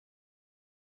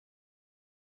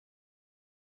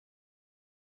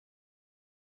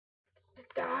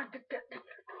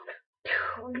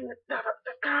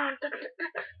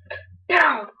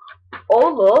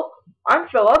Hello, I'm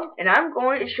Philip, and I'm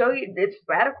going to show you this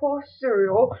radical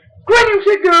cereal, Cranium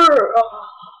Shaker!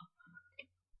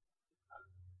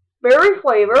 Berry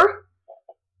flavor,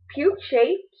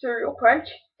 puke-shaped cereal crunch,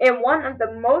 and one of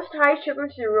the most high-sugar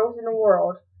cereals in the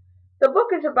world. The book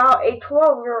is about a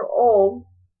 12-year-old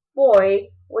boy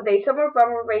with a summer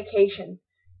vacation.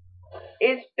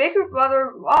 His bigger brother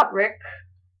Roderick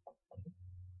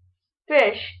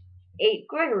Fish ate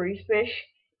Gregory's fish.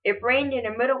 It rained in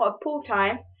the middle of pool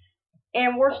time,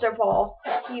 and worst of all,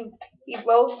 he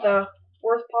rode the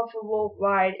worst possible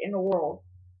ride in the world,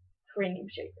 Cranium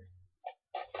Shaker.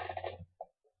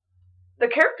 The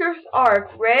characters are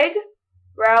Greg,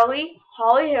 Riley,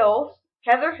 Holly Hills,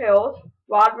 Heather Hills,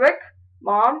 Roderick,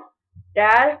 Mom,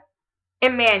 Dad,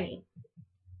 and Manny.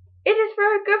 It is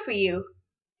very good for you.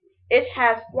 It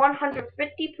has 150%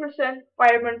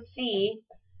 vitamin C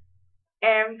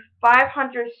and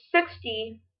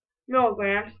 560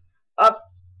 milligrams of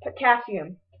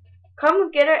potassium. Come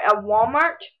and get it at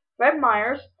Walmart, Fred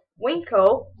Meyer's,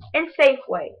 Winco, and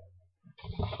Safeway.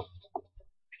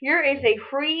 Here is a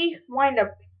free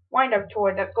wind-up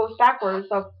toy that goes backwards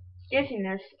of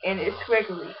dizziness, and it's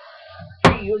Gregory.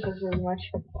 He uses very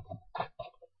much.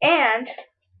 And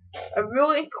a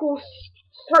really cool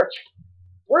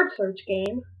word search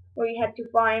game where you have to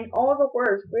find all the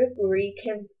words Gregory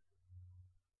can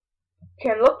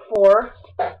look for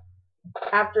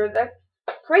after the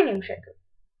Cranium Shaker.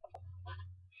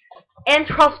 And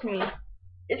trust me,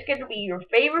 it's going to be your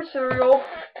favorite cereal,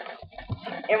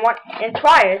 and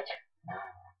try it.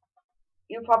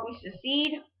 You'll probably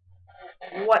succeed.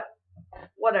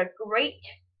 What a great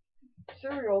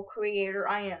cereal creator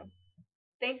I am.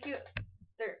 Thank you.